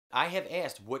I have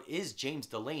asked what is James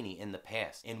Delaney in the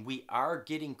past, and we are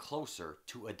getting closer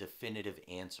to a definitive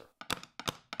answer.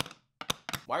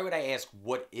 Why would I ask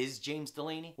what is James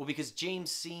Delaney? Well, because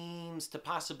James seems to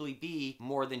possibly be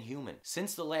more than human.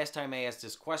 Since the last time I asked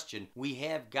this question, we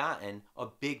have gotten a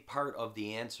big part of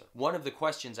the answer. One of the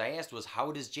questions I asked was,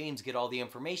 how does James get all the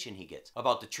information he gets?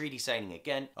 About the treaty signing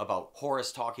again, about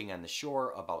Horace talking on the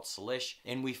shore, about Salish,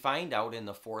 and we find out in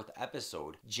the 4th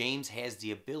episode, James has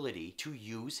the ability to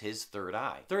use his third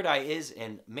eye. Third eye is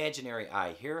an imaginary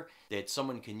eye here that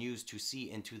someone can use to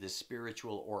see into the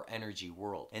spiritual or energy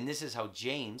world. And this is how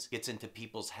James gets into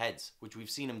people's heads, which we've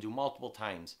seen him do multiple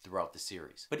times throughout the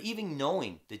series. But even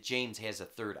knowing that James has a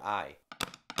third eye,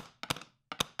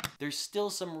 there's still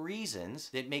some reasons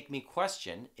that make me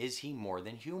question, is he more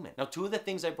than human? Now, 2 of the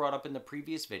things I brought up in the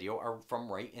previous video are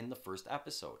from right in the 1st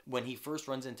episode. When he first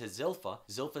runs into Zilpha,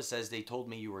 Zilpha says, they told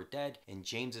me you were dead, and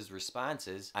James's response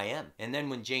is, I am. And then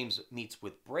when James meets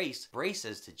with Brace, Brace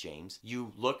says to James,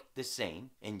 you look the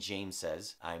same, and James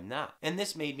says, I'm not. And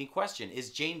this made me question, is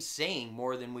James saying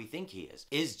more than we think he is?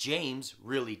 Is James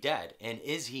really dead, and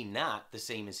is he not the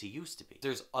same as he used to be?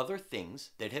 There's other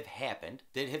things that have happened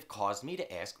that have caused me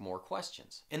to ask more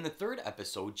questions. In the 3rd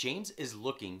episode, James is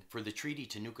looking for the treaty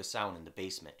to Nuka Sound in the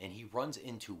basement, and he runs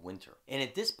into Winter. And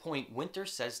at this point, Winter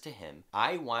says to him,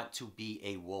 I want to be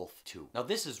a wolf too. Now,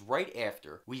 this is right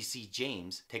after we see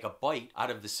James take a bite out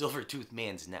of the Silver-Toothed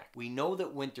Man's neck. We know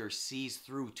that Winter sees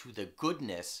through to the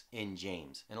goodness in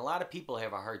James, and a lot of people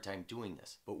have a hard time doing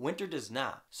this, but Winter does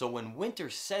not. So when Winter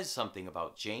says something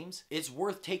about James, it's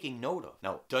worth taking note of.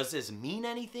 Now, does this mean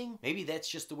anything? Maybe that's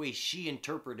just the way she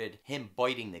interpreted him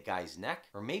biting the guy's neck,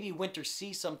 or maybe Winter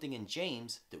sees something in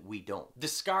James that we don't. The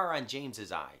scar on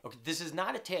James's eye. Okay, this is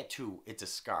not a tattoo, it's a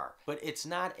scar, but it's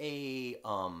not an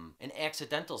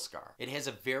accidental scar. It has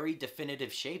a very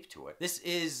definitive shape to it. This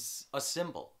is a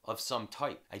symbol of some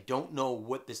type. I don't know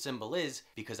what the symbol is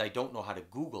because I don't know how to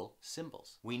Google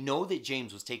symbols. We know that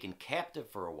James was taken captive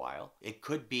for a while. It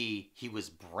could be he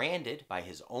was branded by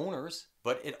his owners,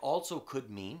 but it also could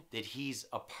mean that he's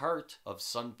a part of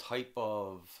some type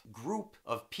of group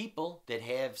of people that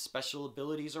have special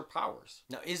abilities or powers.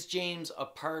 Now, is James a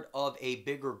part of a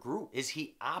bigger group? Is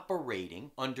he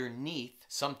operating underneath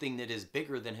something that is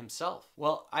bigger than himself?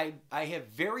 Well, I have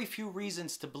very few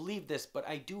reasons to believe this, but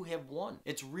I do have one.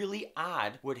 It's really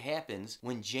odd what happens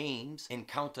when James and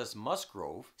Countess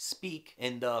Musgrove speak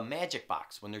in the magic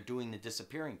box when they're doing the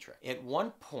disappearing trick. At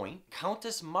one point,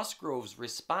 Countess Musgrove's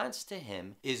response to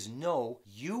him is, no,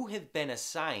 you have been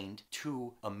assigned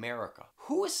to America.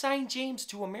 Who assigned James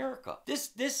to America?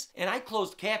 This, and I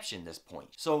closed caption this point.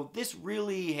 So this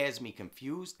really has me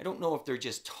confused. I don't know if they're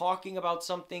just talking about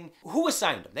something. Who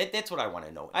assigned him? That's what I want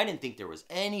to know. I didn't think there was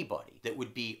anybody that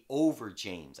would be over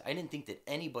James. I didn't think that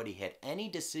anybody had any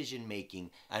decision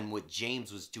making on what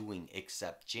James was doing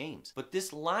except James. But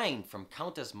this line from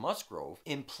Countess Musgrove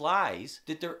implies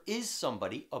that there is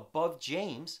somebody above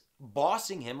James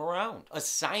bossing him around,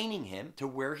 assigning him to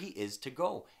where he is to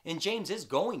go. And James is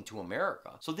going to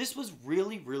America. So this was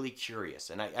really, really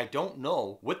curious. And I don't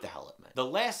know what the hell it meant. The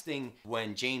last thing,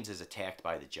 when James is attacked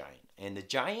by the giant, and the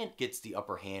giant gets the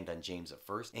upper hand on James at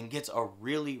first and gets a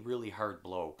really, really hard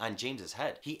blow on James's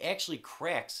head. He actually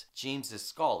cracks James's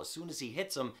skull. As soon as he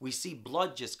hits him, we see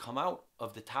blood just come out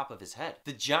of the top of his head.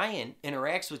 The giant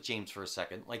interacts with James for a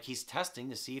second, like he's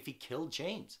testing to see if he killed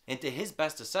James. And to his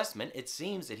best assessment, it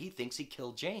seems that he thinks he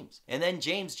killed James. And then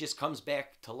James just comes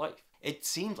back to life. It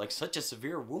seemed like such a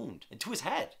severe wound to his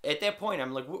head. At that point,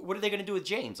 I'm like, what are they going to do with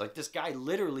James? Like, this guy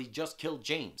literally just killed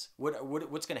James.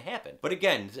 What's going to happen? But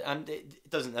again, it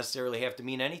doesn't necessarily have to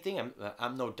mean anything.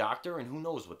 I'm no doctor, and who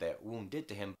knows what that wound did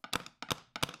to him.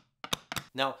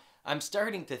 Now, I'm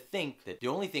starting to think that the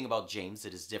only thing about James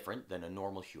that is different than a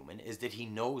normal human is that he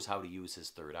knows how to use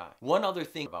his third eye. One other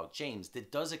thing about James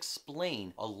that does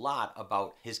explain a lot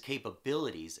about his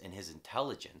capabilities and his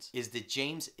intelligence is that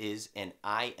James is an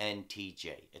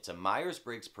INTJ. It's a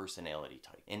Myers-Briggs personality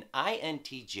type. And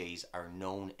INTJs are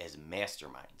known as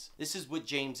masterminds. This is what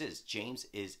James is. James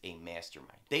is a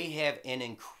mastermind. They have an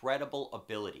incredible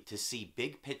ability to see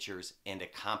big pictures and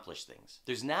accomplish things.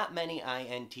 There's not many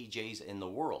INTJs in the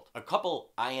world. A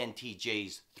couple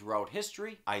INTJs throughout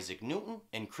history, Isaac Newton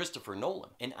and Christopher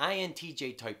Nolan. An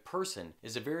INTJ type person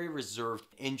is a very reserved,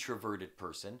 introverted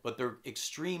person, but they're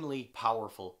extremely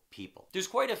powerful people. There's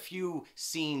quite a few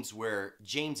scenes where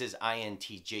James's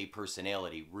INTJ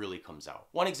personality really comes out.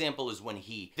 One example is when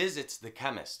he visits the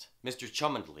chemist, Mr.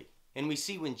 Cholmondeley. And we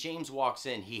see when James walks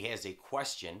in, he has a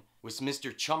question, which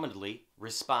Mr. Chummadly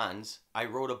responds, I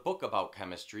wrote a book about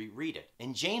chemistry, read it.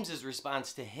 And James's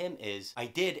response to him is, I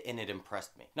did and it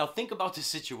impressed me. Now think about the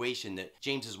situation that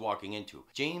James is walking into.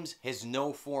 James has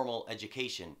no formal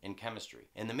education in chemistry.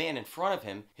 And the man in front of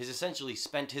him has essentially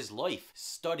spent his life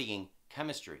studying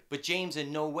chemistry. But James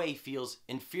in no way feels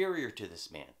inferior to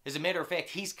this man. As a matter of fact,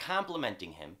 he's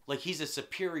complimenting him like he's a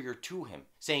superior to him,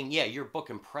 saying, yeah, your book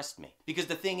impressed me. Because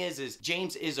the thing is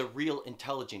James is a real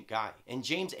intelligent guy. And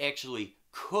James actually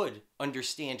could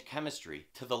understand chemistry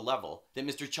to the level that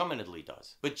Mr. Chummadly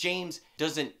does. But James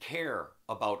doesn't care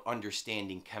about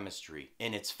understanding chemistry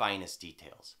in its finest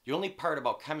details. The only part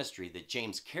about chemistry that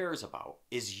James cares about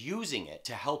is using it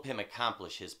to help him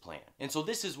accomplish his plan. And so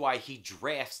this is why he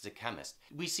drafts the chemist.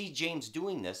 We see James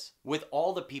doing this with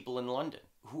all the people in London.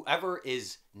 Whoever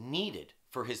is needed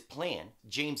for his plan,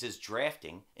 James is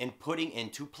drafting and putting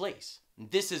into place.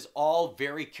 This is all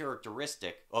very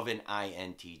characteristic of an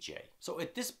INTJ. So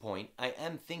at this point, I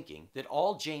am thinking that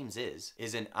all James is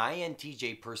an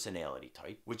INTJ personality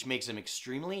type, which makes him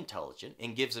extremely intelligent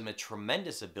and gives him a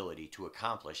tremendous ability to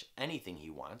accomplish anything he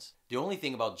wants. The only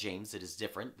thing about James that is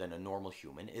different than a normal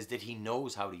human is that he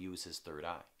knows how to use his third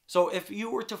eye. So if you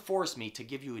were to force me to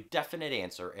give you a definite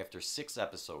answer after 6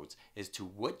 episodes as to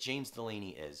what James Delaney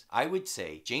is, I would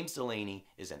say James Delaney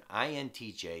is an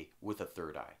INTJ with a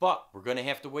third eye. But we're going to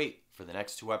have to wait for the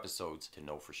next 2 episodes to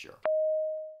know for sure.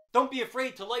 Don't be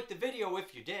afraid to like the video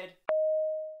if you did.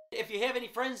 If you have any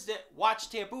friends that watch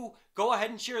Taboo, go ahead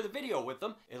and share the video with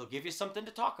them. It'll give you something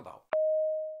to talk about.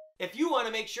 If you want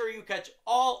to make sure you catch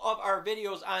all of our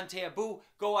videos on Taboo,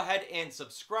 go ahead and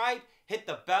subscribe, hit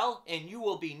the bell, and you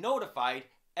will be notified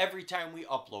every time we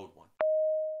upload one.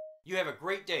 You have a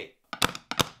great day.